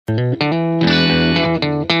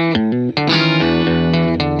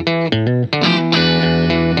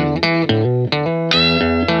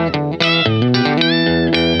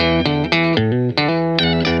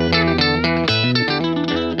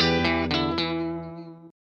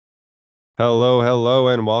Hello, hello,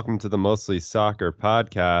 and welcome to the Mostly Soccer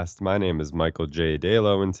podcast. My name is Michael J.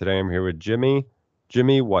 Dalo, and today I'm here with Jimmy.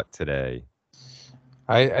 Jimmy, what today?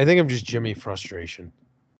 I think I'm just Jimmy frustration.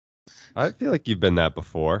 I feel like you've been that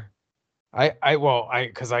before.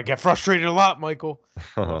 Because I get frustrated a lot, Michael.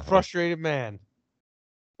 I'm a frustrated man.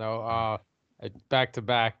 So,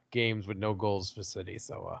 back-to-back games with no goals for City,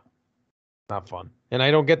 so not fun. And I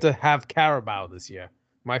don't get to have Carabao this year.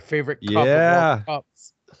 My favorite cup of all Yeah.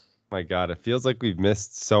 cups. My God, it feels like we've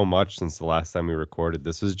missed so much since the last time we recorded.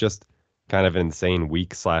 This was just kind of an insane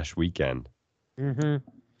week/weekend. Mm-hmm.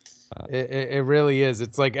 Uh, It really is.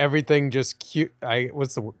 It's like everything just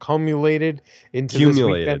what's the word? Cumulated into this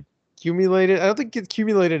Accumulated. weekend. Cumulated. I don't think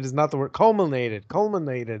accumulated is not the word. Culminated. It's one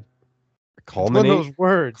of Culminate? those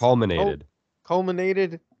words. Culminated.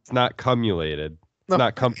 Culminated. It's not cumulated. It's No,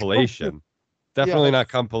 not compilation. yeah, Definitely not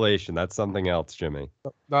compilation. That's something else, Jimmy.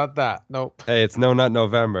 not that. Nope. Hey, it's No Nut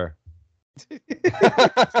November. Just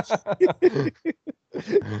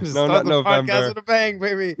No, start not the podcast November. with a bang,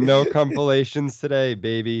 baby. No compilations today,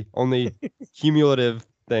 baby. Only cumulative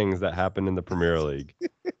things that happened in the Premier League.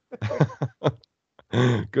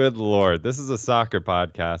 Good Lord. This is a soccer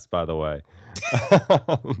podcast, by the way.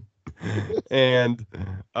 And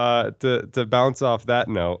to bounce off that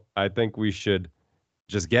note, I think we should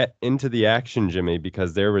just get into the action, Jimmy,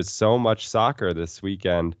 because there was so much soccer this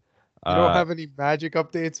weekend. You don't Uh, have any magic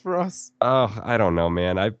updates for us? I don't know,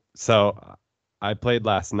 man. I played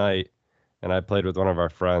last night, and I played with one of our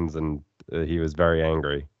friends, and he was very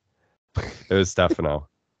angry. It was Stefano.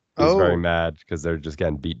 He was very Oh, mad because they're just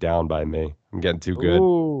getting beat down by me. I'm getting too good.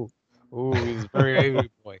 ooh, he's a very angry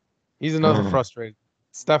boy. He's another frustrated.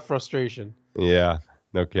 Steph frustration. Yeah,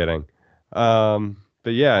 no kidding.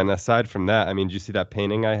 But yeah, and aside from that, I mean, did you see that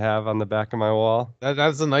painting I have on the back of my wall?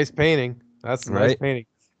 That's a nice painting. That's a nice Right? painting.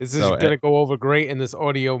 This is So gonna go over great in this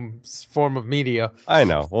audio form of media. I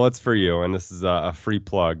know. Well, it's for you, and this is a free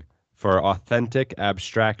plug for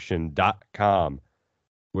AuthenticAbstraction.com,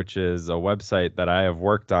 which is a website that I have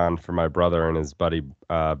worked on for my brother and his buddy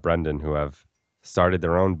Brendan, who have started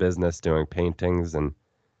their own business doing paintings and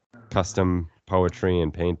custom poetry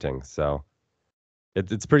and paintings. So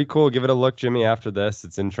it's pretty cool. Give it a look, Jimmy, after this.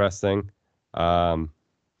 It's interesting. Um,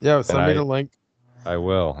 Yeah, and send me the link. I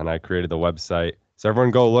will. And I created the website. So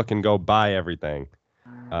everyone go look and go buy everything.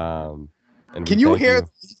 Um, and we Can you thank hear you. the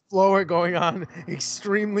leaf blower going on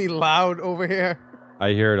extremely loud over here?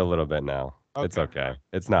 I hear it a little bit now. It's Okay. okay.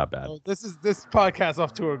 It's not bad. So this podcast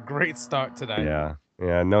off to a great start today. Yeah.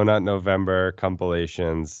 Yeah. No Nut November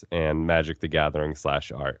compilations and Magic the Gathering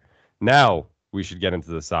 /art. Now we should get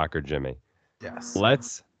into the soccer, Jimmy. Yes.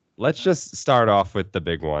 Let's just start off with the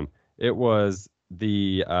big one. It was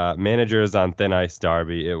the managers on thin ice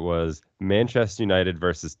derby. It was Manchester United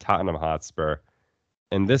versus Tottenham Hotspur.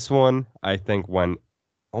 And this one, I think, went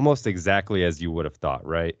almost exactly as you would have thought,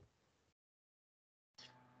 right?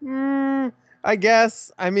 I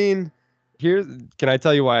guess. I mean, Here's, can I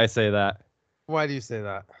tell you why I say that? why do you say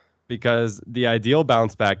that? Because the ideal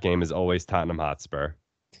bounce back game is always Tottenham Hotspur.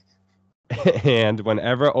 And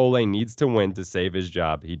whenever Ole needs to win to save his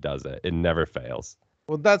job, he does it. It never fails.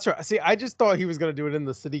 Well, that's right. See, I just thought he was going to do it in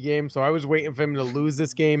the City game, so I was waiting for him to lose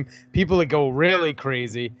this game. People would go really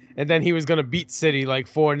crazy, and then he was going to beat City like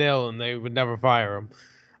 4-0, and they would never fire him.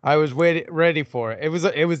 I was ready for it. It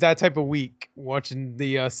was that type of week watching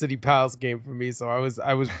the City Palace game for me, so I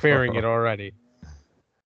was fearing it already.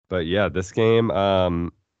 But yeah, this game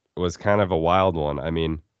was kind of a wild one. I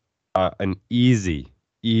mean, an easy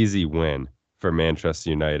win for Manchester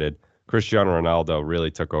United. Cristiano Ronaldo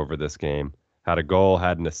really took over this game. Had a goal,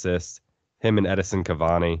 had an assist. Him and Edison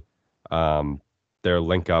Cavani, um, their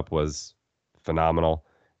link up was phenomenal.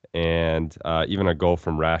 And even a goal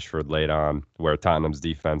from Rashford late on, where Tottenham's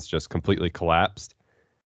defense just completely collapsed.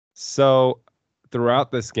 So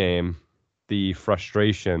throughout this game, the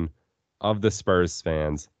frustration of the Spurs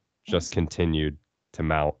fans just continued to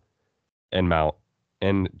mount and mount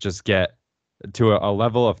and just get to a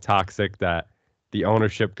level of toxic that the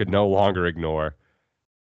ownership could no longer ignore.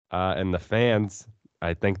 And the fans,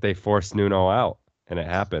 I think they forced Nuno out, and it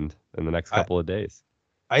happened in the next I couple of days.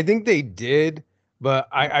 I think they did, but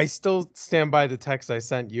I still stand by the text I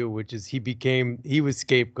sent you, which is he was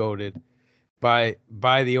scapegoated by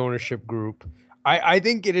the ownership group. I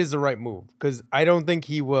think it is the right move because I don't think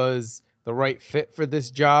he was the right fit for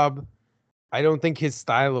this job. I don't think his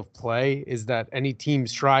style of play is that any team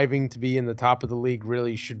striving to be in the top of the league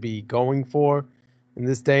really should be going for in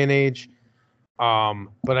this day and age.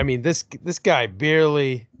 But I mean, this guy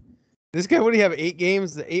barely. This guy, what do you have? 8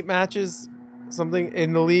 games, 8 matches, something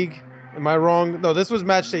in the league. Am I wrong? No, this was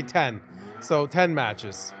match day 10, so 10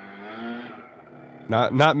 matches.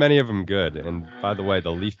 Not many of them good. And by the way,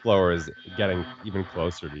 the leaf blower is getting even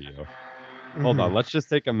closer to you. Hold Mhm. on, let's just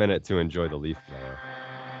take a minute to enjoy the leaf blower.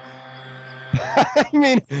 I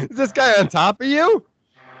mean, is this guy on top of you?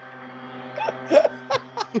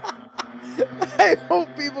 I hope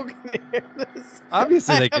people can hear this.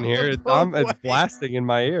 Obviously, I they can have hear to it. pull It's away. blasting in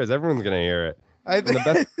my ears. Everyone's gonna hear it. I And think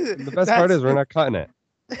the best part that's is we're not cutting it.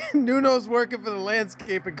 Nuno's working for the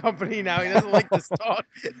landscaping company now. He doesn't like this talk.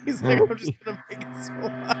 He's like, I'm just gonna make it so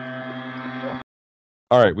loud.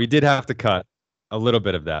 All right, we did have to cut a little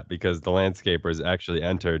bit of that because the landscapers actually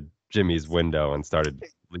entered Jimmy's window and started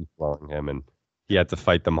leaf blowing him, and he had to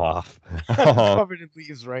fight them off. I'm covered in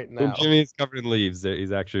leaves right And now. Jimmy's covered in leaves.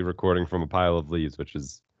 He's actually recording from a pile of leaves, which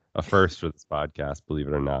is a first for this podcast, believe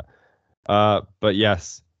it or not. But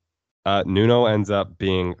yes, Nuno ends up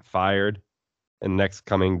being fired in the next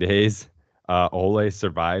coming days. Ole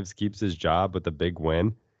survives, keeps his job with a big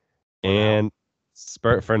win, For now. and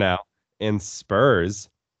for now, and Spurs,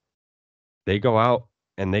 they go out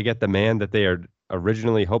and they get the man that they are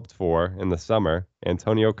originally hoped for in the summer,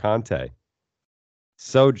 Antonio Conte.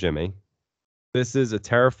 So, Jimmy, this is a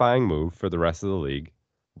terrifying move for the rest of the league.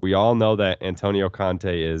 We all know that Antonio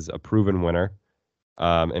Conte is a proven winner,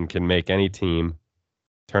 and can make any team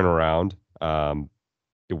turn around.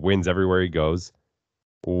 He wins everywhere he goes.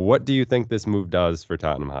 What do you think this move does for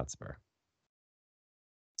Tottenham Hotspur?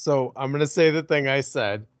 So I'm gonna say the thing I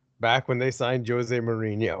said back when they signed Jose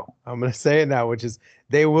Mourinho. I'm gonna say it now, which is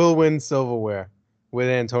they will win silverware with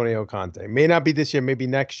Antonio Conte. May not be this year, maybe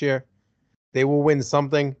next year. They will win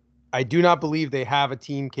something. I do not believe they have a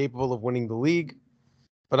team capable of winning the league,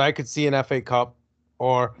 but I could see an FA Cup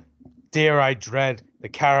or, dare I dread, the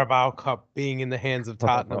Carabao Cup being in the hands of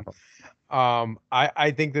Tottenham.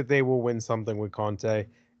 I think that they will win something with Conte.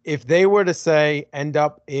 If they were to say end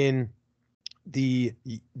up in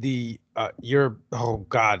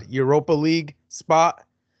Europa League spot,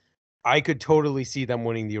 I could totally see them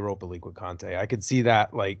winning the Europa League with Conte. I could see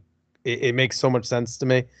that, like, it makes so much sense to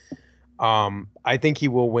me. I think he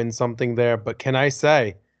will win something there, but can I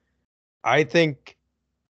say I think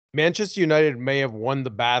Manchester United may have won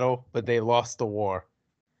the battle, but they lost the war.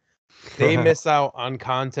 They miss out on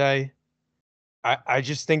Conte. I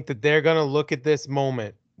just think that they're gonna look at this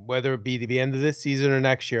moment, whether it be the end of this season or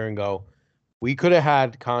next year, and go, we could have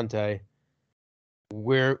had Conte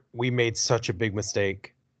where we made such a big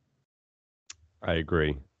mistake. I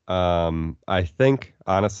agree. I think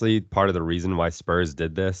honestly, part of the reason why Spurs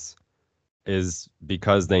did this is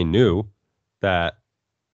because they knew that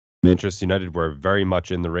Manchester United were very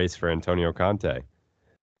much in the race for Antonio Conte.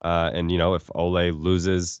 And if Ole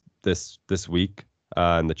loses this week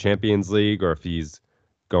in the Champions League, or if he's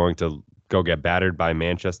going to go get battered by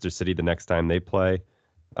Manchester City the next time they play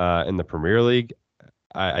in the Premier League,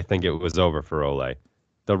 I think it was over for Ole.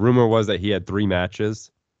 The rumor was that he had 3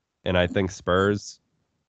 matches, and I think Spurs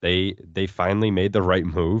they finally made the right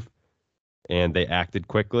move and they acted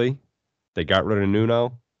quickly. They got rid of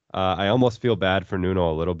Nuno. I almost feel bad for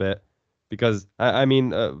Nuno a little bit because, I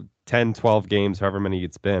mean, 10, 12 games, however many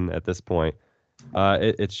it's been at this point,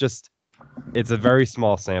 it's a very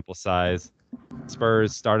small sample size.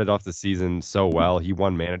 Spurs started off the season so well. He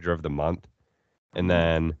won Manager of the Month. And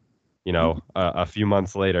then, a few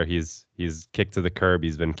months later, he's kicked to the curb.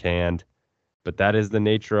 He's been canned. But that is the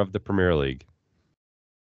nature of the Premier League.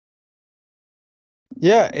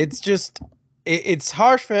 Yeah, it's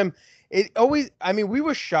harsh for him. It always, I mean, we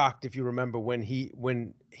were shocked, if you remember, when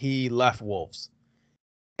he left Wolves.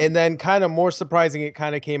 And then, kind of more surprising, it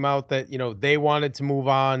kind of came out that, they wanted to move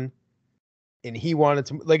on and he wanted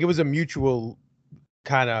to, like, it was a mutual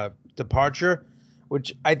kind of departure,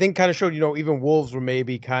 which I think kind of showed, even Wolves were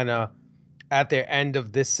maybe kind of at their end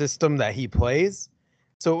of this system that he plays.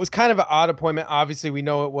 So it was kind of an odd appointment. Obviously, we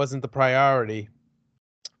know it wasn't the priority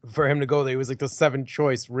for him to go there. He was like the seventh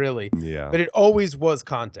choice, really. Yeah. But it always was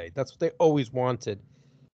Conte. That's what they always wanted.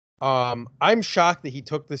 I'm shocked that he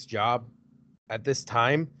took this job at this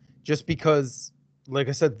time, just because, like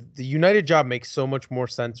I said, the United job makes so much more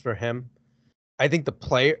sense for him. I think the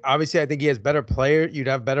player, obviously, I think he has better player. You'd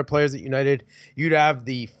have better players at United. You'd have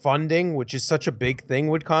the funding, which is such a big thing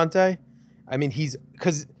with Conte. I mean, he's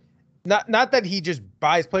because not that he just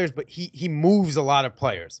buys players, but he moves a lot of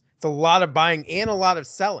players. It's a lot of buying and a lot of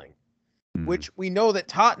selling, Mm. which we know that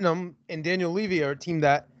Tottenham and Daniel Levy are a team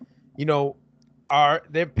that, you know,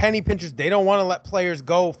 they're penny pinchers. They don't want to let players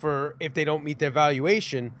go for if they don't meet their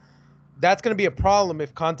valuation. That's going to be a problem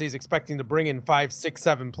if Conte's expecting to bring in 5, 6,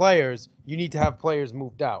 7 players. You need to have players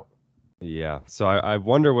moved out. Yeah. So I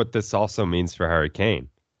wonder what this also means for Harry Kane.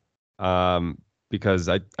 Because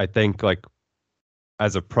I think, like,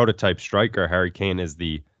 as a prototype striker, Harry Kane is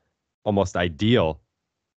the almost ideal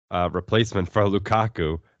replacement for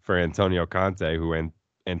Lukaku for Antonio Conte,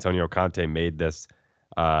 Antonio Conte made this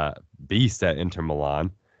beast at Inter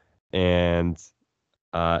Milan. And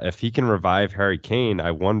if he can revive Harry Kane,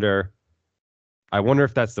 I wonder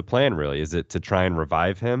if that's the plan, really. Is it to try and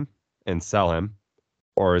revive him and sell him,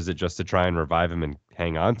 or is it just to try and revive him and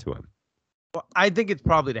hang on to him? Well, I think it's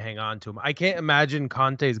probably to hang on to him. I can't imagine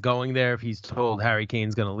Conte's going there if he's told Harry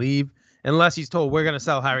Kane's going to leave, unless he's told we're going to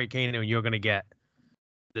sell Harry Kane and you're going to get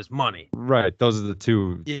this money. Right. Those are the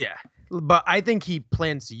two. Yeah. But I think he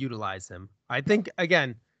plans to utilize him. I think,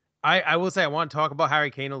 again, I will say I want to talk about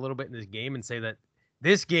Harry Kane a little bit in this game and say that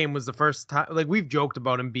this game was the first time, like we've joked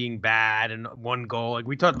about him being bad and one goal. Like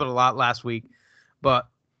we talked about a lot last week, but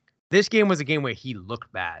this game was a game where he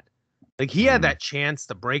looked bad. Like he had that chance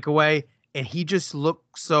to break away and he just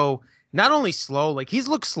looked so not only slow, like he's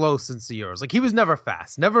looked slow since the Euros. Like he was never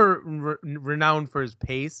fast, never renowned for his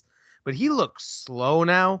pace, but he looked slow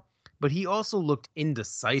now, but he also looked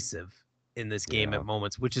indecisive in this game at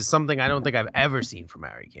moments, which is something I don't think I've ever seen from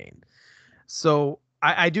Harry Kane. So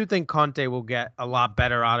I do think Conte will get a lot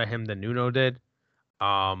better out of him than Nuno did.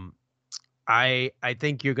 I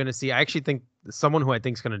think you're going to see. I actually think someone who I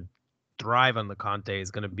think is going to thrive on the Conte is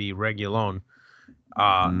going to be Reguilón.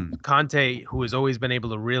 Conte, who has always been able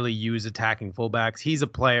to really use attacking fullbacks. He's a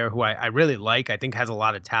player who I really like. I think has a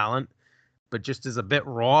lot of talent, but just is a bit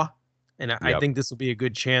raw. And I think this will be a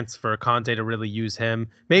good chance for Conte to really use him.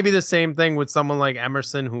 Maybe the same thing with someone like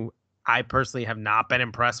Emerson, who I personally have not been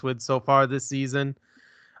impressed with so far this season.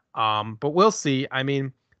 But we'll see. I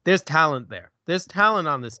mean, there's talent there. There's talent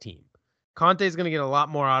on this team. Conte is going to get a lot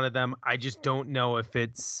more out of them. I just don't know if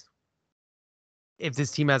this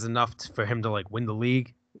team has enough for him to like win the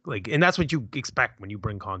league. Like, and that's what you expect when you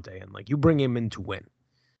bring Conte in. Like, you bring him in to win.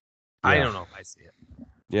 Yeah. I don't know if I see it.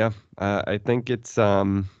 Yeah, I think it's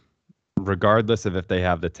regardless of if they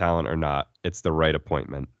have the talent or not, it's the right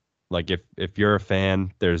appointment. Like if you're a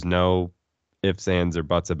fan, there's no ifs, ands, or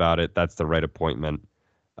buts about it. That's the right appointment.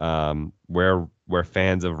 We're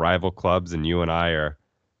fans of rival clubs, and you and I are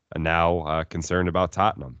now concerned about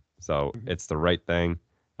Tottenham. So it's the right thing.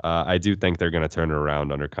 I do think they're going to turn it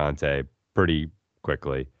around under Conte pretty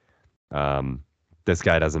quickly. This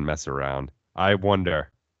guy doesn't mess around. I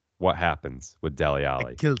wonder what happens with Dele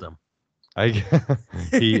Alli. I killed him.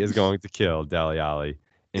 He is going to kill Dele Alli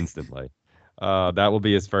instantly. That will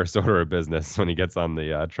be his first order of business when he gets on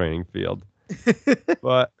the training field.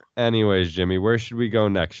 But anyways, Jimmy, where should we go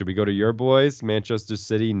next? Should we go to your boys? Manchester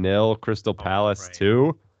City 0, Crystal Palace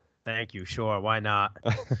 2? Thank you. Sure. Why not?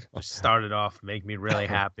 Just start it off. Make me really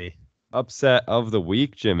happy. Upset of the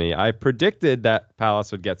week, Jimmy. I predicted that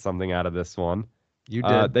Palace would get something out of this one. You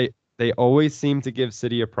did. They always seem to give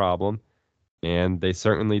City a problem, and they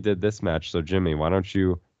certainly did this match. So, Jimmy, why don't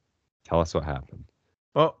you tell us what happened?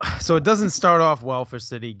 Well, so it doesn't start off well for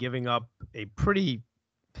City, giving up a pretty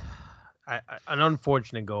an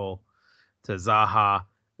unfortunate goal to Zaha.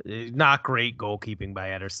 Not great goalkeeping by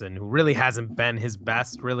Ederson, who really hasn't been his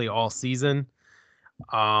best really all season.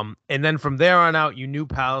 And then from there on out, you knew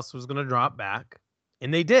Palace was going to drop back,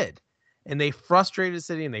 and they did. And they frustrated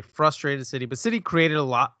City, but City created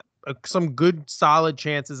some good, solid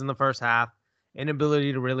chances in the first half,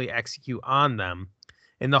 inability to really execute on them.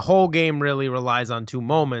 And the whole game really relies on two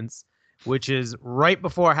moments, which is right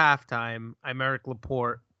before halftime, Aymeric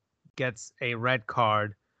Laporte gets a red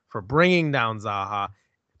card for bringing down Zaha,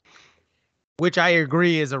 which I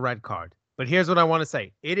agree is a red card. But here's what I want to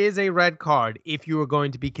say. It is a red card if you are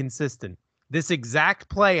going to be consistent. This exact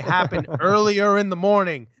play happened earlier in the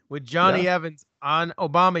morning with Johnny Evans on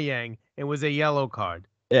Aubameyang. It was a yellow card.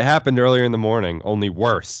 It happened earlier in the morning, only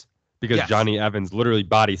worse, because Johnny Evans literally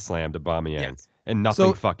body slammed Aubameyang, and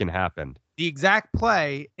nothing fucking happened. The exact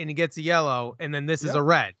play, and he gets a yellow, and then this is a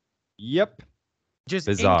red. Yep. Just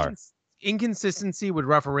bizarre. Inconsistency with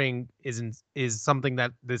refereeing is something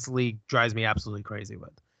that this league drives me absolutely crazy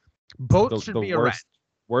with. Both should be a red.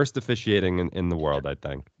 Worst officiating in the world, I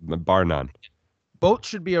think, bar none. Both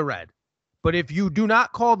should be a red. But if you do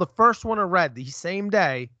not call the first one a red the same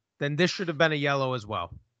day, then this should have been a yellow as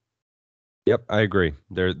well. Yep, I agree.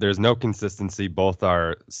 There's no consistency. Both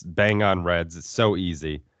are bang on reds. It's so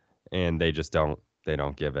easy, and they just don't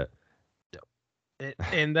give it.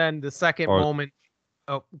 And then the second moment.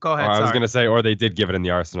 Oh, go ahead. I was going to say, or they did give it in the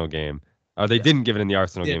Arsenal game. Or they didn't give it in the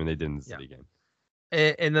Arsenal game, and they did in the City game.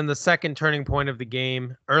 And then the second turning point of the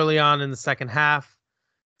game, early on in the second half,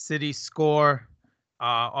 City score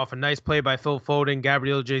off a nice play by Phil Foden.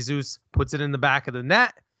 Gabriel Jesus puts it in the back of the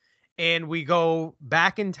net. And we go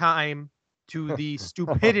back in time to the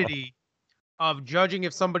stupidity of judging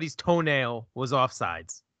if somebody's toenail was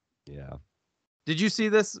offsides. Yeah. Did you see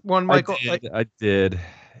this one, Michael? I did.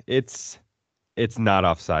 It's not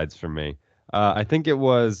offsides for me. I think it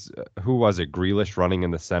was who was it? Grealish running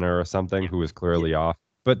in the center or something, who was clearly off.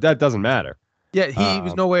 But that doesn't matter. Yeah, he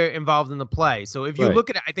was nowhere involved in the play. So if you Right. look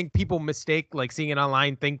at it, I think people mistake, like seeing it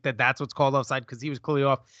online, think that that's what's called offside because he was clearly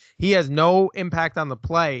off. He has no impact on the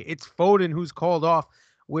play. It's Foden who's called off.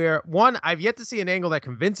 Where one, I've yet to see an angle that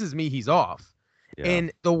convinces me he's off. Yeah.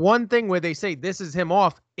 And the one thing where they say this is him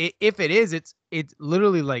off, if it is, it's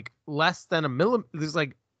literally like less than a millimeter. It's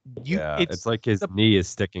like it's like his knee is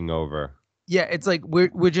sticking over. Yeah, it's like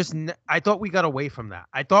we're just. I thought we got away from that.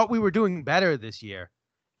 I thought we were doing better this year,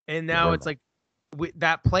 and now it's like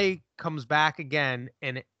that play comes back again,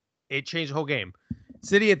 and it changed the whole game.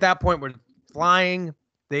 City at that point were flying.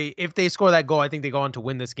 If they score that goal, I think they go on to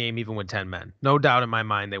win this game even with 10 men. No doubt in my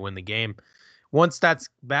mind they win the game. Once that's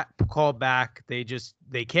called back, they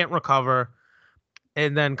can't recover.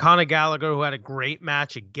 And then Conor Gallagher, who had a great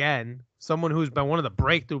match again, someone who's been one of the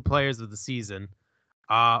breakthrough players of the season,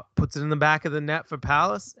 puts it in the back of the net for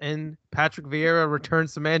Palace, and Patrick Vieira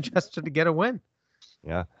returns to Manchester to get a win.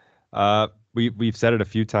 Yeah. We've said it a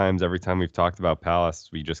few times. Every time we've talked about Palace,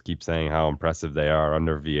 we just keep saying how impressive they are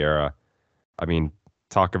under Vieira. I mean,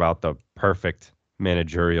 talk about the perfect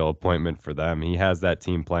managerial appointment for them. He has that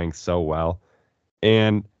team playing so well.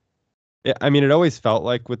 And I mean, it always felt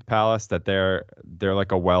like with Palace that they're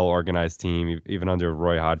like a well-organized team. Even under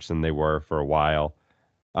Roy Hodgson, they were for a while.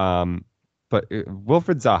 But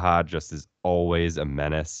Wilfried Zaha just is always a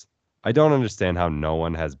menace. I don't understand how no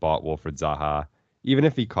one has bought Wilfried Zaha. Even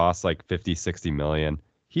if he costs like 50, 60 million,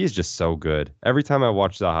 he's just so good. Every time I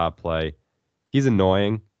watch Zaha play, he's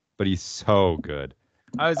annoying, but he's so good.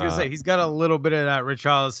 I was going to say, he's got a little bit of that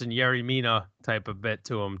Richarlison, Yerry Mina type of bit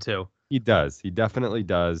to him, too. He does. He definitely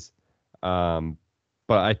does. But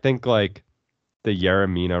I think like the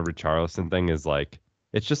Yeremina Richarlison thing is like,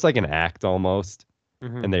 it's just like an act almost.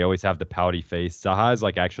 Mm-hmm. And they always have the pouty face. Zaha is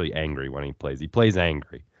like actually angry when he plays. He plays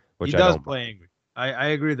angry, which he does play angry. I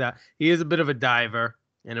agree with that. He is a bit of a diver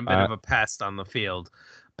and a bit of a pest on the field,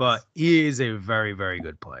 but he is a very, very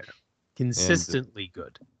good player. Consistently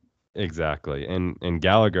good. Exactly. And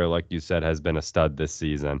Gallagher, like you said, has been a stud this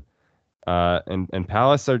season. And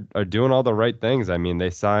Palace are doing all the right things. I mean, they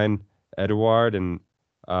signed Edouard and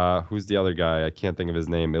who's the other guy? I can't think of his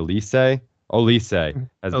name. Olise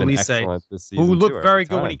has been excellent this season. Who looked very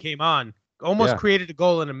good when he came on. Almost created a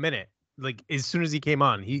goal in a minute. Like as soon as he came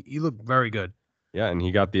on, he looked very good. Yeah, and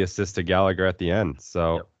he got the assist to Gallagher at the end.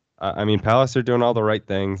 So, I mean, Palace are doing all the right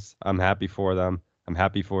things. I'm happy for them. I'm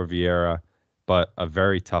happy for Vieira, but a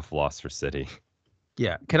very tough loss for City.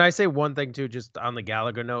 Yeah. Can I say one thing, too, just on the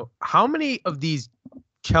Gallagher note? How many of these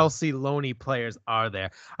Chelsea loanee players are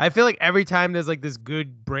there? I feel like every time there's like this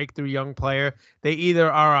good breakthrough young player, they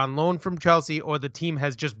either are on loan from Chelsea or the team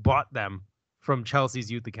has just bought them from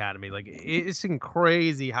Chelsea's youth academy. Like, it's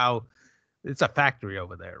crazy how it's a factory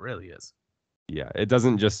over there. It really is. Yeah, it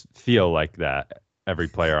doesn't just feel like that. Every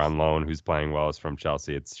player on loan who's playing well is from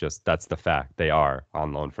Chelsea. It's just that's the fact. They are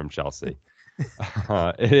on loan from Chelsea.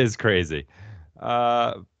 It is crazy.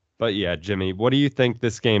 But yeah, Jimmy, what do you think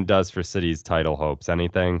this game does for City's title hopes?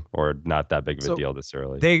 Anything or not that big of a deal this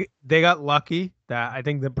early? They got lucky that I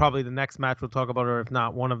think that probably the next match we'll talk about, or if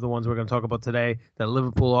not, one of the ones we're going to talk about today, that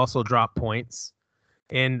Liverpool also dropped points.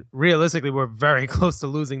 And realistically, we're very close to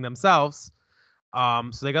losing themselves.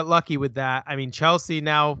 So they got lucky with that. I mean, Chelsea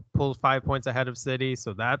now pulls 5 points ahead of City,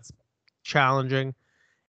 so that's challenging.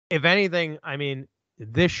 If anything, I mean,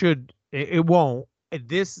 it won't.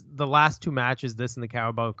 The last two matches, this and the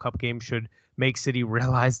Carabao Cup game, should make City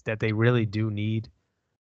realize that they really do need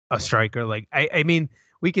a striker. Like, I mean,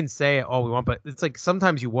 we can say it all we want, but it's like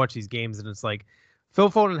sometimes you watch these games and it's like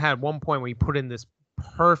Phil Foden had one point where he put in this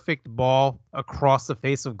perfect ball across the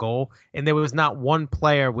face of goal, and there was not one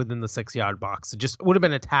player within the 6-yard box. It just would have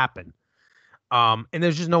been a tap-in. And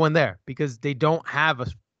there's just no one there because they don't have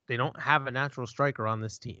a natural striker on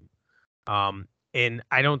this team. And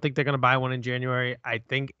I don't think they're going to buy one in January. I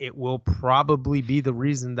think it will probably be the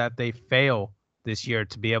reason that they fail this year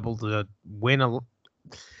to be able to win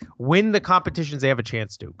the competitions they have a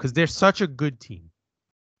chance to, because they're such a good team.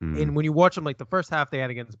 And when you watch them, like the first half they had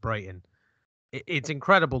against Brighton, it's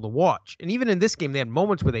incredible to watch. And even in this game, they had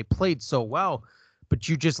moments where they played so well, but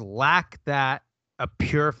you just lack a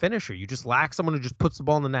pure finisher. You just lack someone who just puts the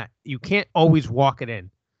ball in the net. You can't always walk it in.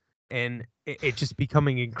 And it's just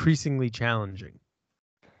becoming increasingly challenging.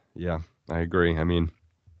 Yeah, I agree. I mean,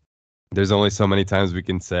 there's only so many times we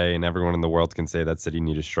can say, and everyone in the world can say, that City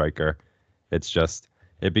need a striker. It's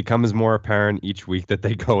it becomes more apparent each week that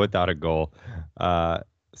they go without a goal.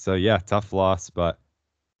 So yeah, tough loss, but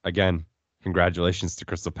again, congratulations to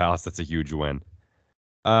Crystal Palace. That's a huge win.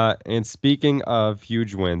 And speaking of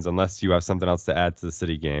huge wins, unless you have something else to add to the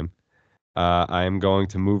City game, I am going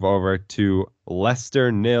to move over to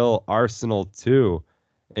Leicester nil, Arsenal 2,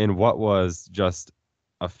 in what was just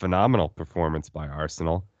a phenomenal performance by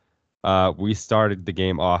Arsenal. We started the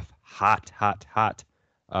game off hot, hot, hot.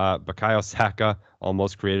 Bukayo Saka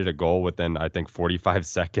almost created a goal within, I think, 45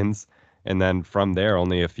 seconds. And then from there,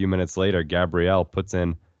 only a few minutes later, Gabriel puts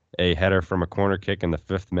in a header from a corner kick in the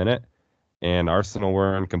 5th minute. And Arsenal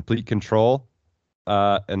were in complete control.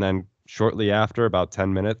 And then shortly after, about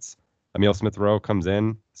 10 minutes, Emile Smith Rowe comes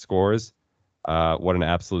in, scores. What an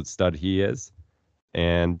absolute stud he is.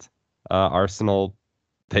 And Arsenal,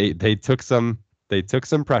 they took some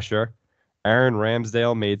pressure. Aaron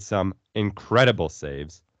Ramsdale made some incredible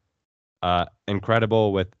saves.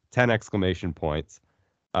 Incredible with 10 exclamation points.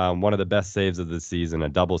 One of the best saves of the season, a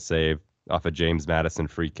double save off a James Maddison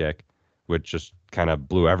free kick, which just kind of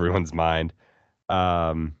blew everyone's mind.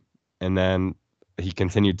 And then he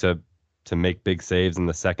continued to make big saves in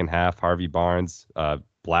the second half. Harvey Barnes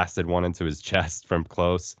blasted one into his chest from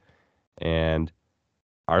close. And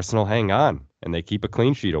Arsenal hang on, and they keep a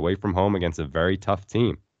clean sheet away from home against a very tough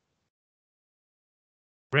team.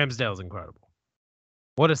 Ramsdale's incredible.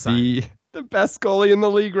 What a sign. The best goalie in the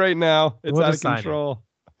league right now. It's What out a of control.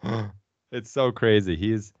 It's so crazy.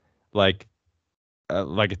 He's like a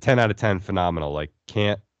 10 out of 10 phenomenal. Like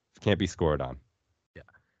can't be scored on. Yeah.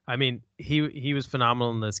 I mean, he was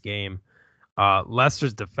phenomenal in this game.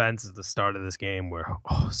 Leicester's defense at the start of this game were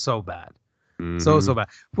so bad. So bad.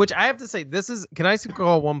 Which I have to say, can I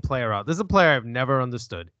call one player out? This is a player I've never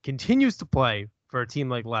understood. Continues to play for a team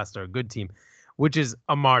like Leicester, a good team, which is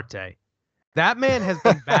Amarte. That man has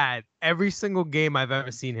been bad every single game I've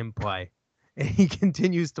ever seen him play. And he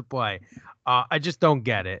continues to play. I just don't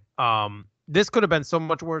get it. This could have been so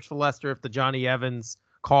much worse for Leicester if the Johnny Evans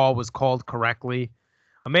call was called correctly.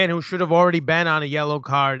 A man who should have already been on a yellow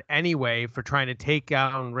card anyway for trying to take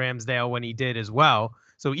down Ramsdale when he did as well.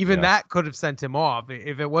 So even that could have sent him off.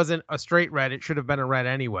 If it wasn't a straight red, it should have been a red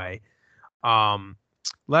anyway.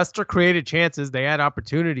 Leicester created chances. They had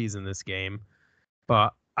opportunities in this game.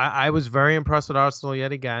 But I was very impressed with Arsenal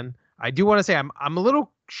yet again. I do want to say I'm a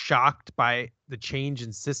little shocked by the change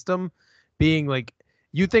in system being like,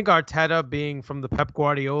 you think Arteta being from the Pep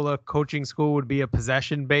Guardiola coaching school would be a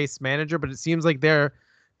possession-based manager, but it seems like their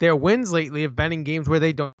wins lately have been in games where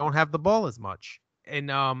they don't have the ball as much.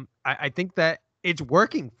 And I think that it's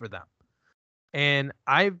working for them. And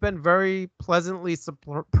I've been very pleasantly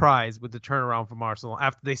surprised with the turnaround from Arsenal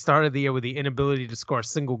after they started the year with the inability to score a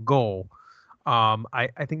single goal. I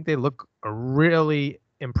think they look a really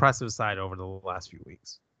impressive side over the last few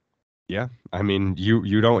weeks. Yeah, I mean,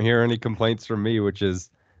 you don't hear any complaints from me, which is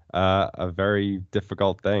a very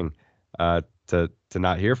difficult thing to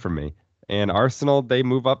not hear from me. And Arsenal, they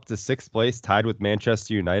move up to 6th place, tied with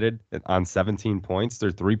Manchester United on 17 points. They're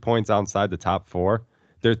 3 points outside the top 4.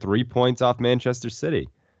 They're 3 points off Manchester City.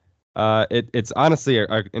 It's honestly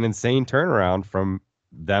an insane turnaround from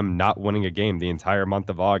them not winning a game the entire month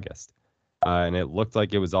of August. And it looked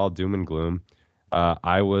like it was all doom and gloom.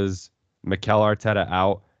 I was Mikel Arteta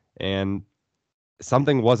out, and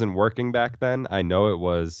something wasn't working back then. I know it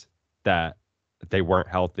was that they weren't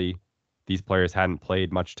healthy. These players hadn't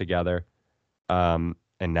played much together. And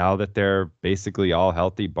now that they're basically all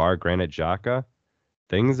healthy, bar Granit Xhaka,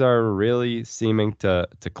 things are really seeming to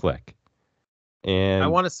click. And I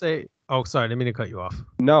want to say, sorry, I didn't mean to cut you off.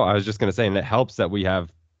 No, I was just going to say, and it helps that we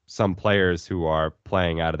have some players who are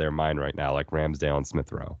playing out of their mind right now, like Ramsdale and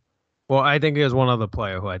Smith Rowe. Well, I think there's one other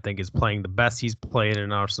player who I think is playing the best he's played in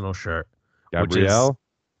an Arsenal shirt. Gabriel?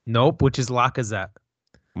 Which is Lacazette.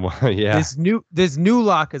 Well, yeah. This new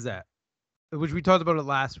Lacazette, which we talked about it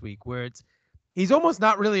last week, where he's almost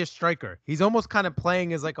not really a striker. He's almost kind of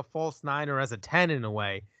playing as like a false 9 or as a 10 in a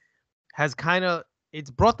way. It's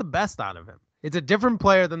brought the best out of him. It's a different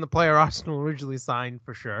player than the player Arsenal originally signed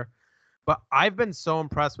for sure. But I've been so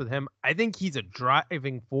impressed with him. I think he's a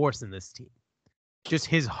driving force in this team. Just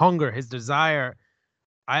his hunger, his desire.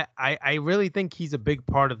 I really think he's a big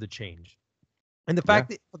part of the change. And the fact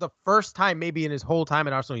that for the first time, maybe in his whole time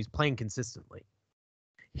at Arsenal, he's playing consistently.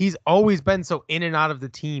 He's always been so in and out of the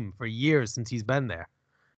team for years since he's been there.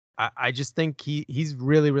 I just think he's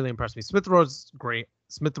really, really impressed me. Smith Rowe's great.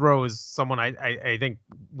 Smith Rowe is someone I think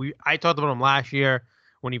I talked about him last year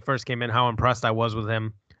when he first came in, how impressed I was with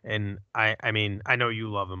him. And I mean, I know you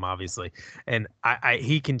love him, obviously, and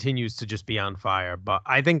he continues to just be on fire. But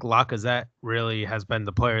I think Lacazette really has been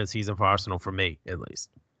the player of the season for Arsenal, for me at least.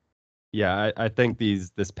 Yeah, I think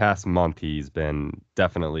this past month he's been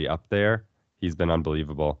definitely up there. He's been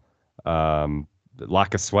unbelievable.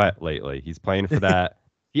 Lack of sweat lately. He's playing for that.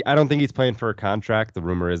 I don't think he's playing for a contract. The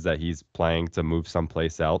rumor is that he's playing to move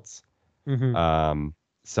someplace else. Mm-hmm.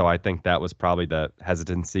 So I think that was probably the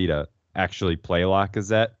hesitancy to actually play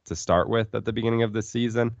Lacazette to start with at the beginning of the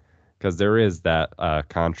season, because there is that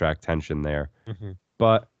contract tension there. Mm-hmm.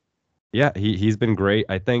 But yeah, he's been great.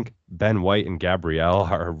 I think Ben White and Gabriel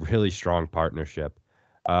are a really strong partnership.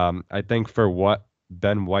 I think for what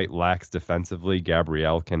Ben White lacks defensively,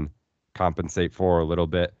 Gabriel can compensate for a little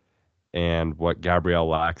bit, and what Gabriel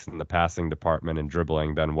lacks in the passing department and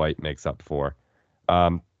dribbling, Ben White makes up for.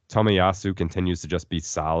 Tomiyasu continues to just be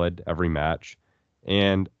solid every match.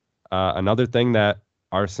 And another thing that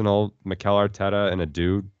Arsenal, Mikel Arteta, and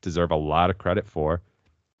Adu deserve a lot of credit for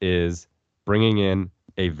is bringing in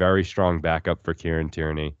a very strong backup for Kieran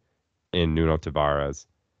Tierney in Nuno Tavares.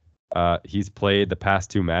 He's played the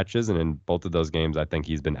past 2 matches, and in both of those games, I think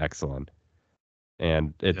he's been excellent.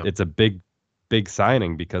 And it's a big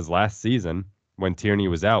signing, because last season, when Tierney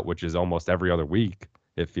was out, which is almost every other week,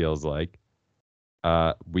 it feels like,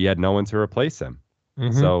 we had no one to replace him.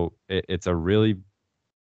 Mm-hmm. So it's a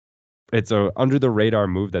under the radar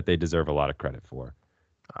move that they deserve a lot of credit for.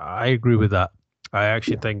 I agree with that. I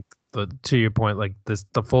actually think to your point, like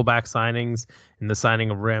the fullback signings and the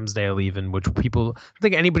signing of Ramsdale, even, which people, I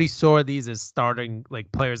think anybody saw these as starting,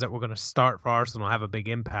 like, players that were going to start for Arsenal, have a big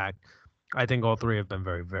impact. I think all three have been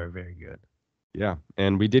very, very, very good. Yeah.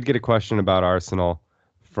 And we did get a question about Arsenal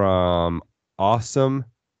from Awesome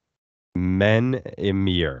Men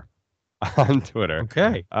Emir on Twitter.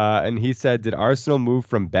 Okay. And he said, did Arsenal move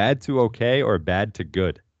from bad to okay or bad to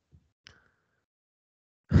good?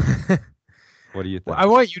 What do you think? Well, I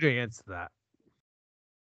want you to answer that.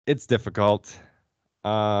 It's difficult.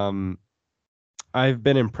 I've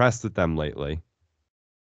been impressed with them lately.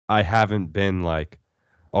 I haven't been like,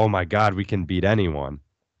 oh my God, we can beat anyone.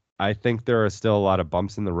 I think there are still a lot of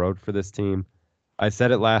bumps in the road for this team. I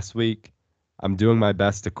said it last week. I'm doing my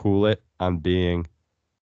best to cool it on being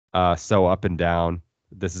so up and down.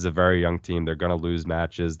 This is a very young team. They're going to lose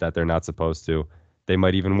matches that they're not supposed to. They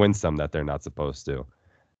might even win some that they're not supposed to.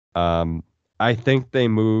 I think they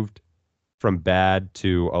moved from bad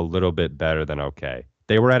to a little bit better than okay.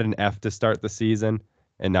 They were at an F to start the season,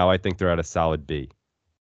 and now I think they're at a solid B.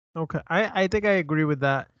 Okay. I think I agree with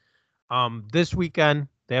that. This weekend,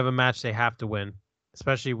 they have a match they have to win,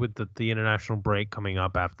 especially with the international break coming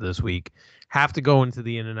up after this week. Have to go into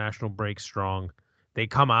the international break strong. They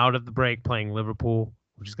come out of the break playing Liverpool,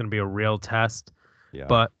 which is going to be a real test. Yeah.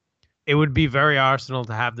 But it would be very Arsenal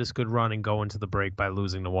to have this good run and go into the break by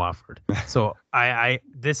losing to Watford. So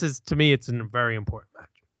this is, to me, it's a very important match.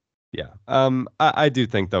 Yeah. I do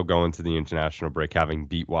think they'll go into the international break having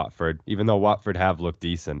beat Watford, even though Watford have looked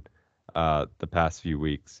decent the past few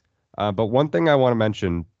weeks. But one thing I want to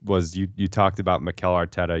mention was you talked about Mikel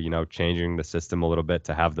Arteta, changing the system a little bit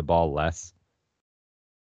to have the ball less.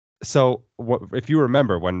 So if you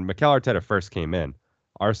remember, when Mikel Arteta first came in,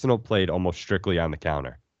 Arsenal played almost strictly on the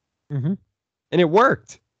counter. Mm-hmm. And it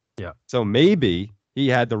worked. Yeah. So maybe he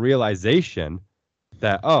had the realization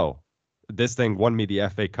that, this thing won me the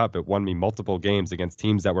FA Cup. It won me multiple games against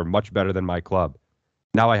teams that were much better than my club.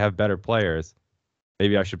 Now I have better players.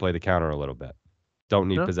 Maybe I should play the counter a little bit. Don't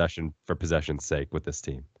need possession for possession's sake with this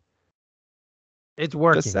team. It's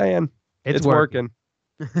working. Just saying. It's working.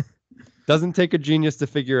 Doesn't take a genius to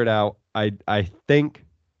figure it out. I think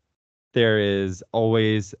there is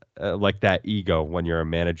always like that ego when you're a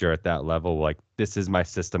manager at that level. Like, this is my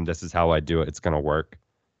system. This is how I do it. It's going to work.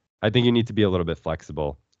 I think you need to be a little bit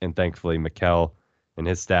flexible. And thankfully, Mikel and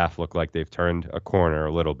his staff look like they've turned a corner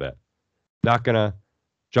a little bit. Not going to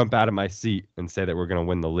jump out of my seat and say that we're going to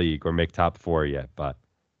win the league or make top 4 yet, but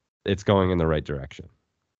it's going in the right direction.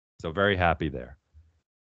 So very happy there.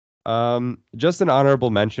 Just an honorable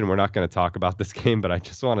mention. We're not going to talk about this game, but I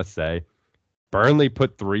just want to say Burnley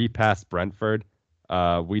put 3 past Brentford.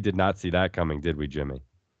 We did not see that coming, did we, Jimmy?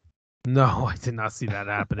 No, I did not see that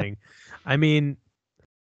happening. I mean,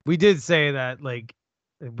 we did say that, like,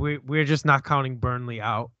 we're just not counting Burnley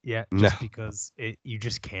out yet, just because you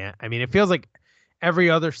just can't. I mean, it feels like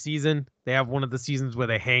every other season they have one of the seasons where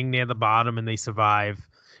they hang near the bottom and they survive,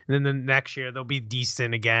 and then the next year they'll be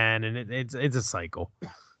decent again, and it's a cycle.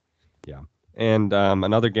 Yeah. And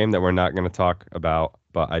another game that we're not going to talk about,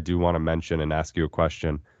 but I do want to mention and ask you a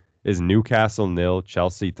question, is Newcastle 0,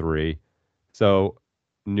 Chelsea 3. So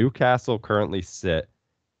Newcastle currently sit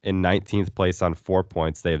in 19th place on 4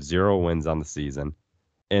 points. They have 0 wins on the season.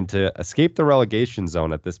 And to escape the relegation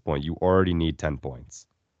zone at this point, you already need 10 points.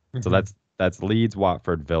 So that's Leeds,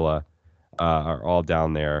 Watford, Villa are all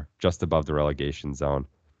down there just above the relegation zone.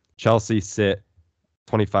 Chelsea sit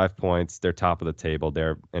 25 points. They're top of the table.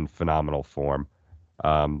 They're in phenomenal form.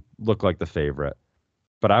 Look like the favorite.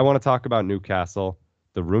 But I want to talk about Newcastle.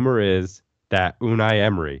 The rumor is that Unai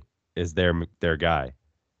Emery is their guy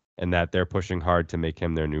and that they're pushing hard to make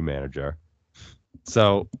him their new manager.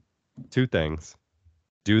 So, two things.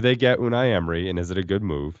 Do they get Unai Emery, and is it a good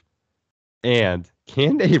move? And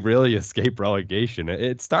can they really escape relegation?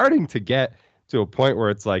 It's starting to get to a point where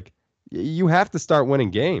it's like you have to start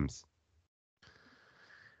winning games.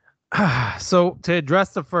 So to address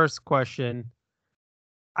the first question,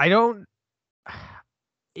 I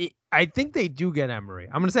think they do get Emery.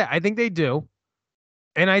 I'm going to say I think they do.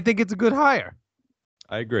 And I think it's a good hire.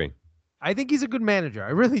 I agree. I think he's a good manager. I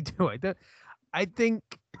really do. I think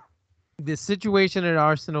the situation at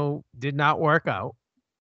Arsenal did not work out.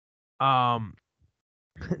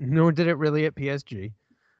 Nor did it really at PSG.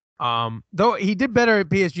 Though he did better at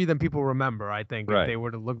PSG than people remember, I think, if they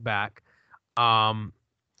were to look back. I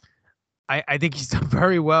think he's done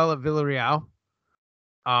very well at Villarreal.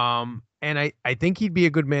 And I think he'd be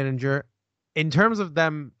a good manager. In terms of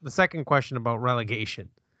them, the second question about relegation,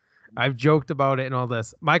 I've joked about it and all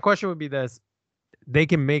this. My question would be this: they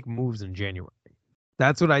can make moves in January.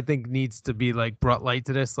 That's what I think needs to be like brought light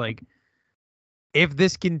to this. Like, if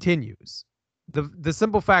this continues, the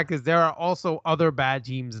simple fact is there are also other bad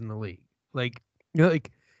teams in the league. So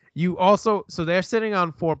they're sitting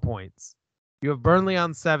on 4 points. You have Burnley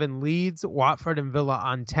on 7, Leeds, Watford, and Villa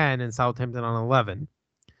on 10, and Southampton on 11.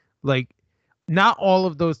 Like, not all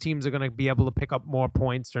of those teams are going to be able to pick up more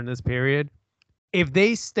points during this period. If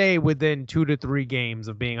they stay within 2 to 3 games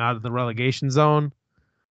of being out of the relegation zone,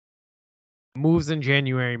 moves in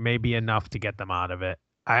January may be enough to get them out of it.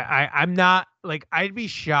 I'm not like I'd be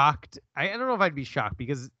shocked. I don't know if I'd be shocked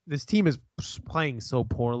because this team is playing so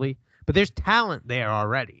poorly, but there's talent there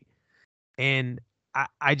already. And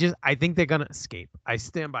I think they're going to escape. I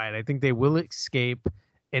stand by it. I think they will escape.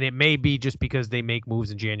 And it may be just because they make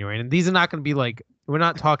moves in January. And these are not going to be like, we're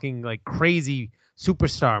not talking like crazy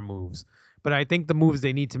superstar moves. But I think the moves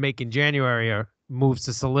they need to make in January are moves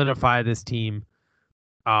to solidify this team.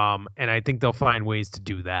 And I think they'll find ways to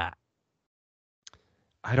do that.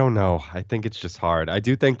 I don't know. I think it's just hard. I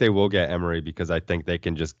do think they will get Emery because I think they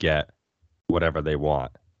can just get whatever they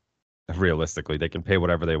want. Realistically, they can pay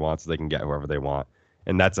whatever they want so they can get whoever they want.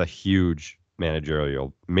 And that's a huge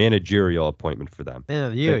managerial appointment for them.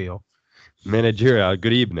 Managerial.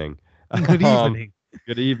 Good evening. Good evening.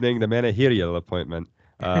 Good evening. The managerial appointment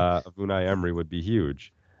of Unai Emery would be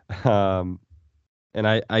huge. And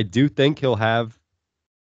I do think he'll have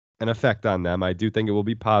an effect on them. I do think it will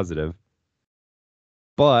be positive.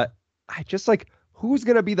 But I just who's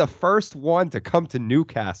going to be the first one to come to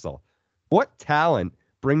Newcastle? What talent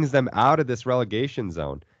brings them out of this relegation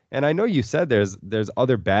zone? And I know you said there's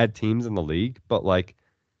other bad teams in the league, but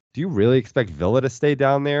do you really expect Villa to stay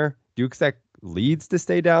down there? Do you expect Leeds to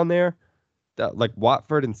stay down there?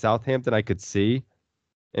 Watford and Southampton, I could see.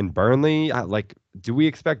 And Burnley, do we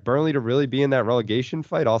expect Burnley to really be in that relegation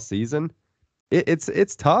fight all season?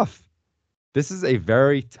 It's tough. This is a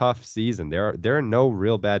very tough season. There are no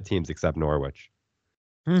real bad teams except Norwich.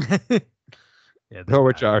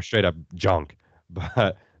 Norwich are straight up junk,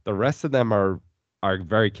 but the rest of them are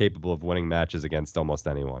very capable of winning matches against almost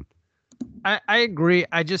anyone. I agree.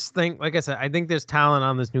 I just think, like I said, I think there's talent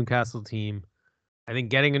on this Newcastle team. I think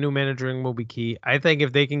getting a new manager will be key. I think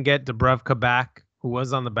if they can get Dubravka back, who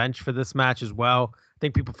was on the bench for this match as well, I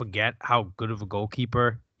think people forget how good of a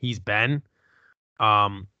goalkeeper he's been.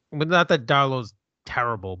 But not that Darlow's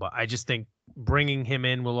terrible, but I just think bringing him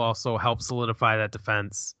in will also help solidify that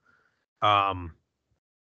defense. I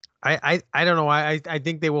don't know. I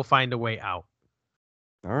think they will find a way out.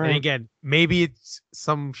 All right. And again, maybe it's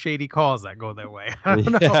some shady calls that go their way. I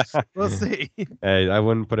don't know. We'll see. Hey, I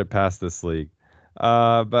wouldn't put it past this league.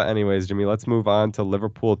 But anyways, Jimmy, let's move on to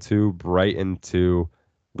Liverpool 2, Brighton 2.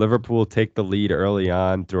 Liverpool take the lead early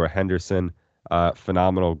on through a Henderson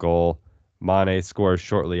phenomenal goal. Mane scores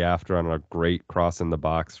shortly after on a great cross in the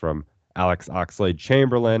box from Alex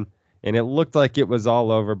Oxlade-Chamberlain. And it looked like it was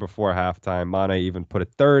all over before halftime. Mane even put a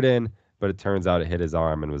third in, but it turns out it hit his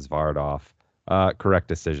arm and was VAR'd off. Correct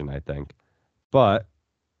decision, I think. But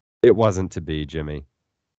it wasn't to be, Jimmy,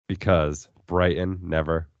 because Brighton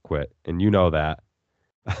never quit. And you know that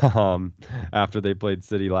after they played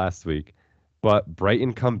City last week. But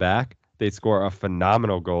Brighton come back. They score a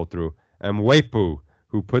phenomenal goal through Mwepu,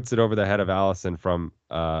 who puts it over the head of Allison from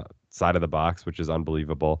side of the box, which is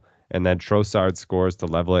unbelievable. And then Trossard scores to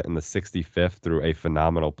level it in the 65th through a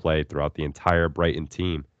phenomenal play throughout the entire Brighton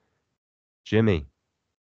team. Jimmy,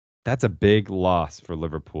 that's a big loss for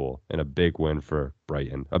Liverpool and a big win for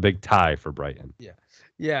Brighton, a big tie for Brighton.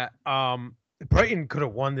 Yeah. Brighton could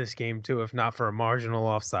have won this game too if not for a marginal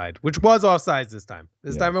offside, which was offsides this time.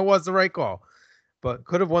 This time it was the right call, but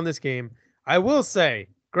could have won this game. I will say,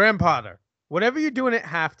 Graham Potter, whatever you're doing at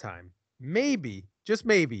halftime, maybe, just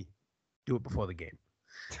maybe, do it before the game.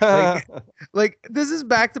 Like this is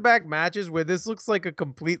back-to-back matches where this looks like a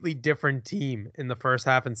completely different team in the first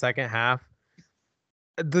half and second half.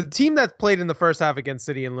 The team that played in the first half against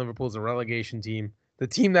City and Liverpool is a relegation team. The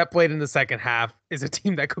team that played in the second half is a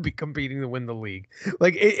team that could be competing to win the league.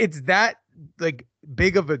 Like it's that like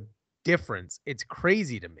big of a difference. It's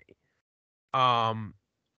crazy to me.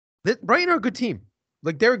 Brighton are a good team.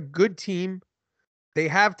 Like they're a good team. They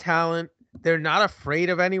have talent. They're not afraid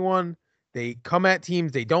of anyone. They come at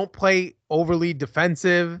teams. They don't play overly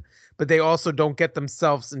defensive, but they also don't get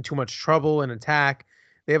themselves in too much trouble and attack.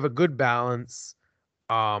 They have a good balance.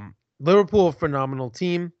 Liverpool, a phenomenal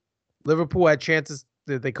team. Liverpool had chances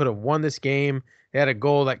that they could have won this game. They had a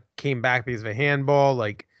goal that came back because of a handball.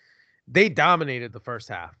 Like they dominated the first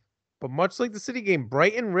half. But much like the City game,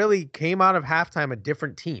 Brighton really came out of halftime a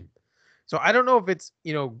different team. So I don't know if it's,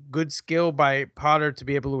 good skill by Potter to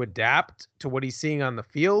be able to adapt to what he's seeing on the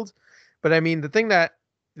field. But I mean, the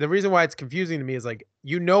reason why it's confusing to me is like,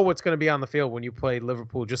 what's going to be on the field when you play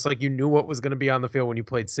Liverpool, just like you knew what was going to be on the field when you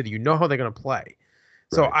played City. You know how they're going to play.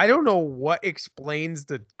 So I don't know what explains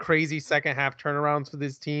the crazy second half turnarounds for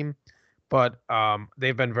this team, but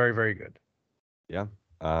they've been very, very good. Yeah.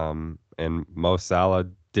 And Mo Salah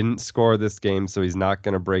didn't score this game, so he's not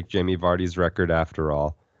going to break Jamie Vardy's record after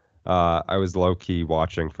all. I was low-key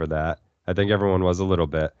watching for that. I think everyone was a little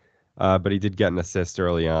bit. But he did get an assist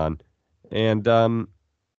early on. And I'll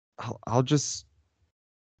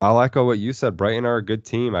echo what you said. Brighton are a good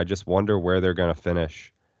team. I just wonder where they're going to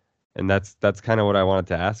finish. And that's kind of what I wanted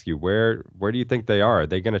to ask you. Where do you think they are? Are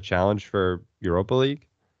they going to challenge for Europa League?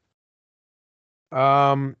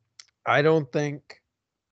 I don't think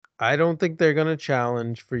they're going to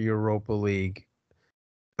challenge for Europa League.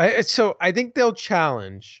 I think they'll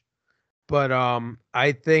challenge, but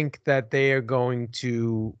I think that they are going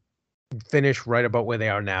to finish right about where they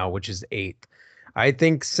are now, which is 8th. I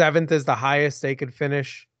think 7th is the highest they could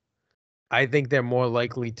finish. I think they're more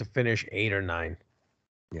likely to finish 8 or 9.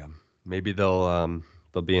 Yeah, maybe they'll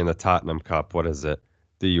be in the Tottenham Cup. What is it?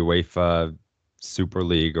 The UEFA Super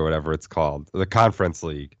League or whatever it's called, the Conference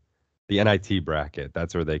League, the NIT bracket.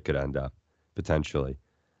 That's where they could end up potentially.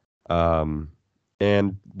 And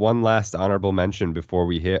one last honorable mention before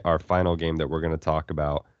we hit our final game that we're going to talk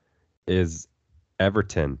about is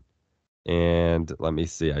Everton. And let me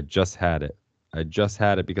see. I just had it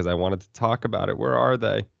because I wanted to talk about it. Where are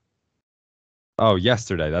they? Oh,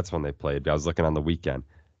 yesterday. That's when they played. I was looking on the weekend.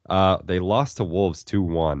 They lost to Wolves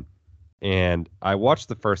 2-1. And I watched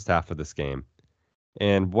the first half of this game.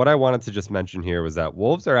 And what I wanted to just mention here was that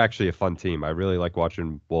Wolves are actually a fun team. I really like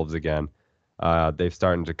watching Wolves again. They've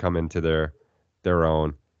started to come into their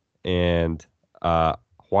own. And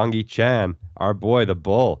Hwang Chan, our boy, the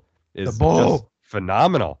Bull, is just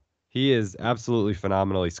phenomenal. He is absolutely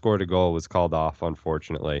phenomenal. He scored a goal, was called off,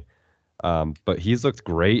 unfortunately. But he's looked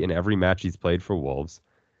great in every match he's played for Wolves.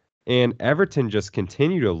 And Everton just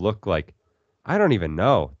continue to look like, I don't even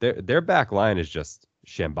know. Their back line is just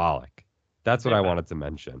shambolic. That's what I wanted to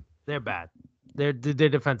mention. They're bad. Their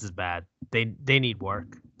defense is bad. They need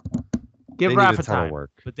work. Give Rafa time,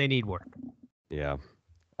 but they need work. Yeah.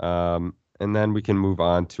 And then we can move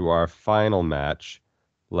on to our final match.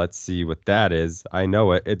 Let's see what that is. I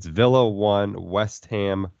know it. It's Villa 1, West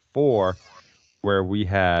Ham 4, where we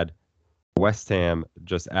had West Ham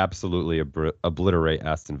just absolutely obliterate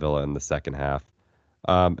Aston Villa in the second half.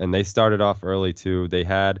 And they started off early, too. They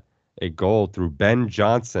had a goal through Ben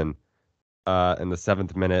Johnson in the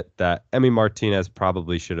 7th minute that Emi Martinez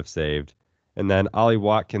probably should have saved. And then Ollie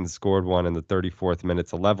Watkins scored one in the 34th minute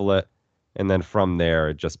to level it. And then from there,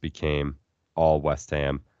 it just became all West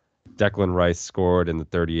Ham. Declan Rice scored in the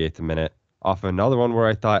 38th minute off another one where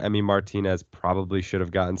I thought Emi Martinez probably should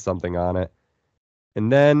have gotten something on it.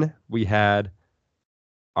 And then we had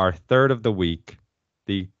our third of the week,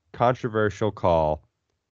 the controversial call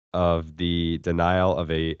of the denial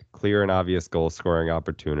of a clear and obvious goal-scoring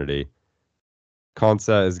opportunity.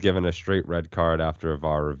 Konsa is given a straight red card after a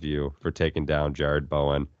VAR review for taking down Jared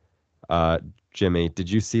Bowen. Jimmy, did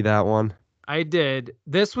you see that one? I did.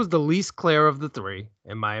 This was the least clear of the three,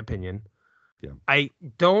 in my opinion. Yeah. I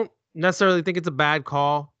don't necessarily think it's a bad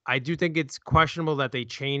call. I do think it's questionable that they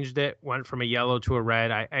changed it, went from a yellow to a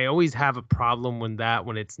red. I always have a problem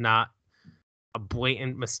when it's not a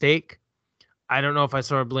blatant mistake. I don't know if I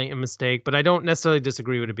saw a blatant mistake, but I don't necessarily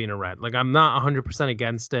disagree with it being a red. Like, I'm not 100%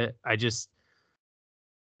 against it. I just,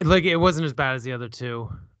 like, it wasn't as bad as the other two.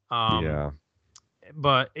 Yeah.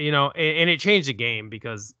 But, and it changed the game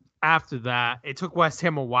because after that, it took West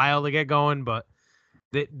Ham a while to get going, but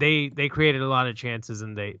they created a lot of chances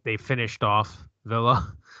and they finished off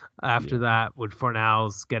Villa after that with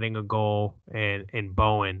Fornals getting a goal and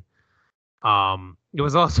Bowen. It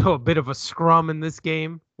was also a bit of a scrum in this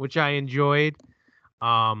game, which I enjoyed.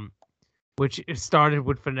 Which started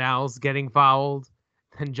with Fornals getting fouled,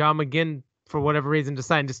 and John McGinn, for whatever reason,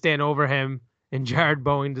 decided to stand over him, and Jared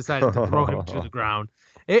Bowen decided to throw him to the ground.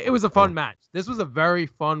 It was a fun match. This was a very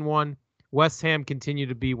fun one. West Ham continued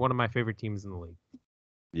to be one of my favorite teams in the league.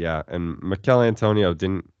 Yeah, and Mikel Antonio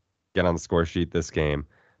didn't get on the score sheet this game,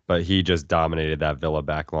 but he just dominated that Villa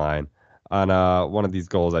back line. On one of these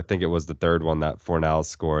goals, I think it was the third one that Fornals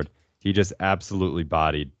scored, he just absolutely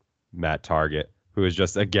bodied Matt Targett, who was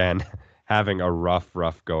just, again, having a rough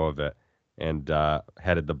go of it, and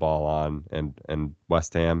headed the ball on, and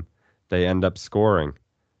West Ham, they end up scoring.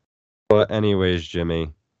 But anyways,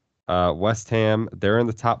 Jimmy, West Ham, they're in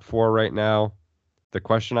the top 4 right now. The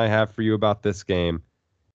question I have for you about this game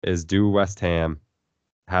is, do West Ham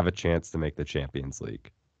have a chance to make the Champions League?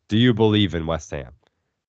 Do you believe in West Ham?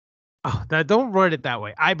 Oh, don't word it that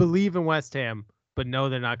way. I believe in West Ham, but no,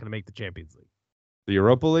 they're not going to make the Champions League. The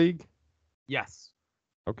Europa League? Yes.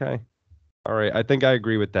 Okay. All right. I think I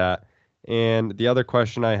agree with that. And the other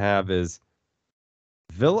question I have is,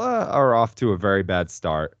 Villa are off to a very bad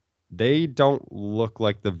start. They don't look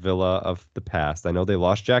like the Villa of the past. I know they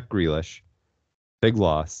lost Jack Grealish. Big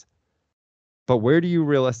loss. But where do you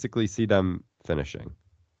realistically see them finishing?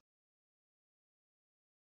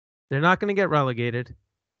 They're not going to get relegated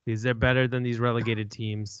because they're better than these relegated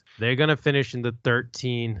teams. They're going to finish in the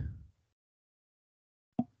 13.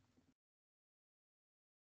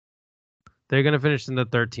 They're going to finish in the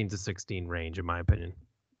 13 to 16 range, in my opinion.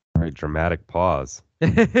 All right, dramatic pause.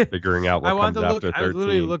 Figuring out what comes after 13. I was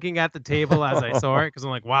literally looking at the table as I saw it because I'm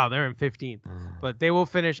like, wow, they're in 15th. But they will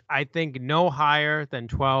finish, I think, no higher than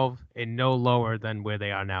 12 and no lower than where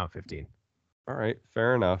they are now at 15. All right,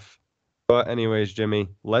 fair enough. But anyways, Jimmy,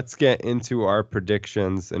 let's get into our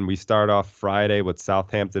predictions. And we start off Friday with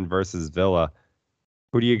Southampton versus Villa.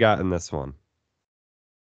 Who do you got in this one?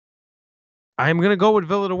 I'm going to go with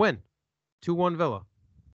Villa to win. 2-1 Villa.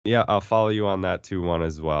 Yeah, I'll follow you on that 2-1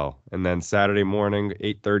 as well. And then Saturday morning,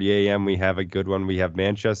 8:30 a.m., we have a good one. We have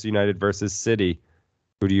Manchester United versus City.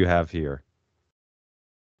 Who do you have here?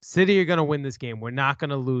 City are going to win this game. We're not going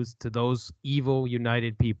to lose to those evil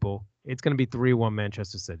United people. It's going to be 3-1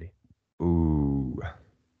 Manchester City. Ooh,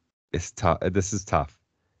 it's tough. This is tough.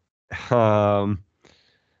 I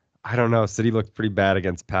don't know. City looked pretty bad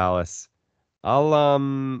against Palace. I'll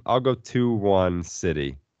go 2-1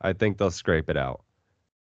 City. I think they'll scrape it out.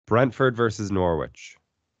 Brentford versus Norwich.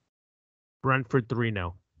 Brentford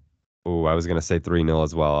 3-0. Ooh, I was going to say 3-0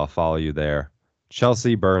 as well. I'll follow you there.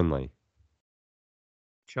 Chelsea Burnley.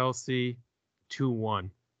 Chelsea 2-1.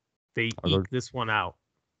 They eke this one out.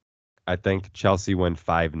 I think Chelsea win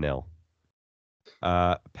 5-0.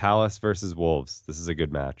 Palace versus Wolves. This is a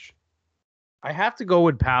good match. I have to go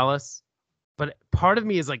with Palace, but part of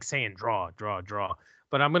me is like saying draw.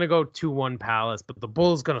 But I'm going to go 2-1 Palace, but the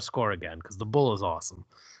Bull's going to score again because the Bull is awesome.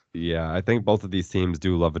 Yeah, I think both of these teams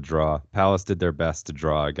do love a draw. Palace did their best to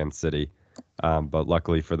draw against City, but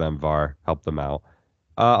luckily for them, VAR helped them out.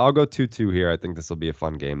 I'll go 2-2 here. I think this will be a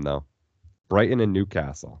fun game, though. Brighton and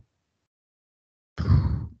Newcastle.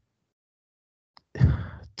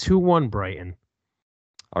 2-1 Brighton.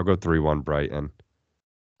 I'll go 3-1 Brighton.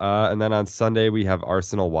 And then on Sunday, we have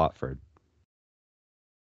Arsenal-Watford.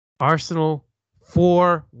 Arsenal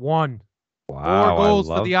 4-1. Wow, 4 goals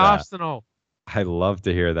for the Arsenal. I love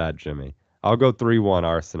to hear that, Jimmy. I'll go 3-1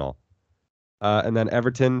 Arsenal. And then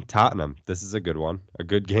Everton, Tottenham. This is a good one. A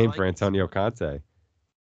good game for Antonio Conte.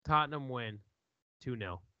 Tottenham win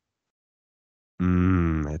 2-0.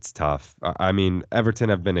 It's tough. I mean, Everton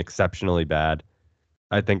have been exceptionally bad.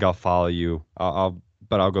 I think I'll follow you.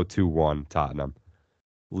 But I'll go 2-1 Tottenham.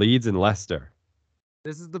 Leeds and Leicester.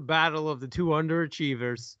 This is the battle of the two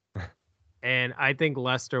underachievers. And I think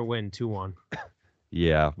Leicester win 2-1.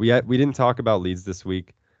 Yeah, we didn't talk about Leeds this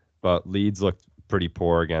week, but Leeds looked pretty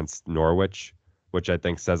poor against Norwich, which I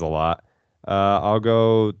think says a lot. I'll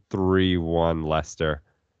go 3-1 Leicester.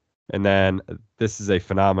 And then this is a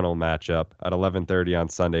phenomenal matchup. At 11:30 on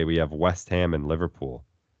Sunday, we have West Ham and Liverpool.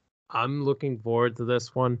 I'm looking forward to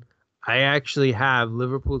this one. I actually have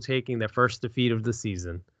Liverpool taking their first defeat of the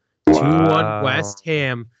season. 2-1 Wow. West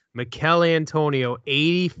Ham. Mikel Antonio,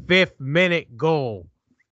 85th minute goal.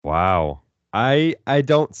 Wow. I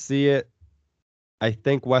don't see it. I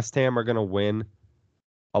think West Ham are going to win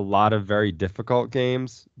a lot of very difficult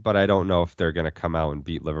games, but I don't know if they're going to come out and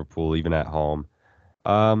beat Liverpool even at home.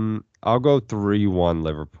 I'll go 3-1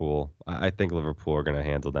 Liverpool. I think Liverpool are going to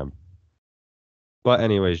handle them. But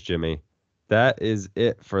anyways, Jimmy, that is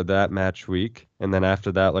it for that match week. And then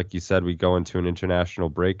after that, like you said, we go into an international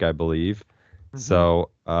break, I believe.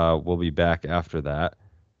 So we'll be back after that.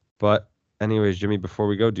 But anyways, Jimmy, before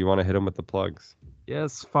we go, do you want to hit them with the plugs?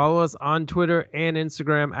 Yes, follow us on Twitter and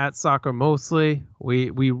Instagram at Soccer Mostly. We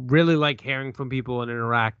really like hearing from people and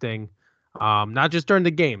interacting, not just during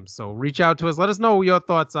the game. So reach out to us. Let us know your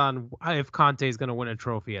thoughts on if Conte is going to win a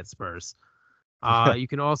trophy at Spurs. You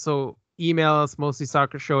can also email us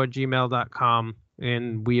mostlysoccershow@gmail.com,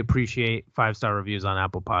 and we appreciate 5-star reviews on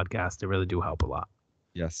Apple Podcasts. They really do help a lot.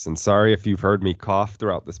 Yes, and sorry if you've heard me cough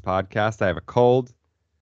throughout this podcast. I have a cold.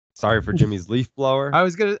 Sorry for Jimmy's leaf blower.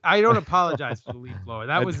 I don't apologize for the leaf blower.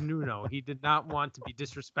 That was Nuno. He did not want to be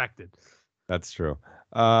disrespected. That's true.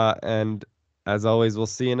 And as always, we'll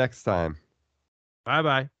see you next time.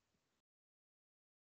 Bye-bye.